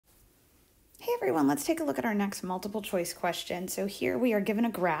everyone, let's take a look at our next multiple choice question. So here we are given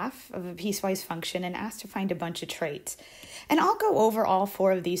a graph of a piecewise function and asked to find a bunch of traits. And I'll go over all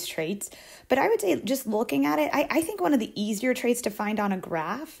 4 of these traits, but I would say just looking at it, I think one of the easier traits to find on a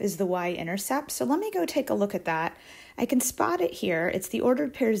graph is the y-intercept. So let me go take a look at that. I can spot it here. It's the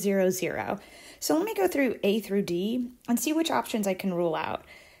ordered pair 0, 0. So let me go through A through D and see which options I can rule out.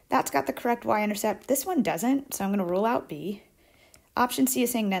 That's got the correct y-intercept. This one doesn't, so I'm going to rule out B. Option C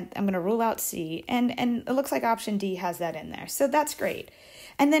is saying that I'm going to rule out C, and it looks like option D has that in there. So that's great.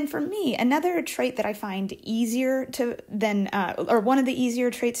 And then for me, another trait that I find easier to or one of the easier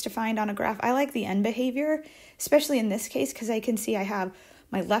traits to find on a graph, I like the end behavior, especially in this case, because I can see I have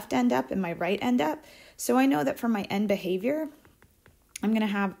my left end up and my right end up. So I know that for my end behavior, I'm going to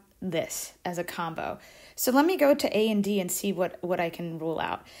have this as a combo. So let me go to A and D and see what I can rule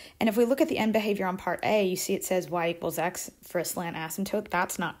out. And if we look at the end behavior on part A, you see it says y equals x for a slant asymptote.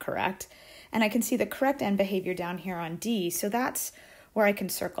 That's not correct. And I can see the correct end behavior down here on D. So that's where I can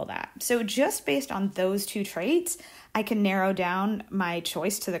circle that. So just based on those 2 traits, I can narrow down my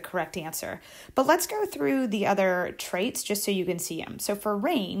choice to the correct answer. But let's go through the other traits just so you can see them. So for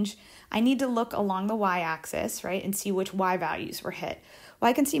range, I need to look along the y-axis, right, and see which y values were hit. Well,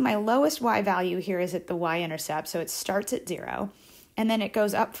 I can see my lowest y value here is at the y-intercept, so it starts at 0, and then it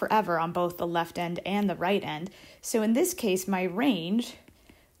goes up forever on both the left end and the right end. So in this case, my range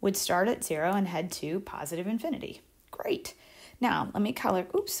would start at 0 and head to positive infinity. Great. Now, let me color,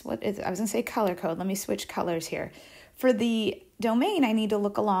 I was going to say color code. Let me switch colors here. For the domain, I need to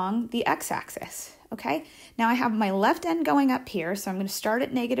look along the x-axis, okay? Now I have my left end going up here, so I'm going to start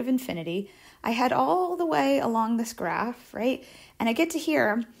at negative infinity. I head all the way along this graph, right? And I get to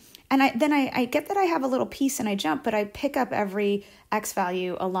here, and I get that I have a little piece and I jump, but I pick up every x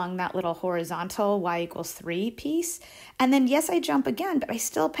value along that little horizontal y equals 3 piece. And then, yes, I jump again, but I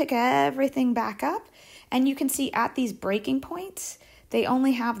still pick everything back up. And you can see at these breaking points, they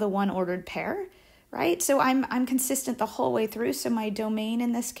only have the one ordered pair, right? So I'm consistent the whole way through. So my domain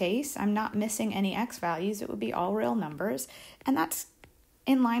in this case, I'm not missing any x values. It would be all real numbers. And that's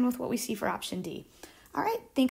in line with what we see for option D. All right, thanks.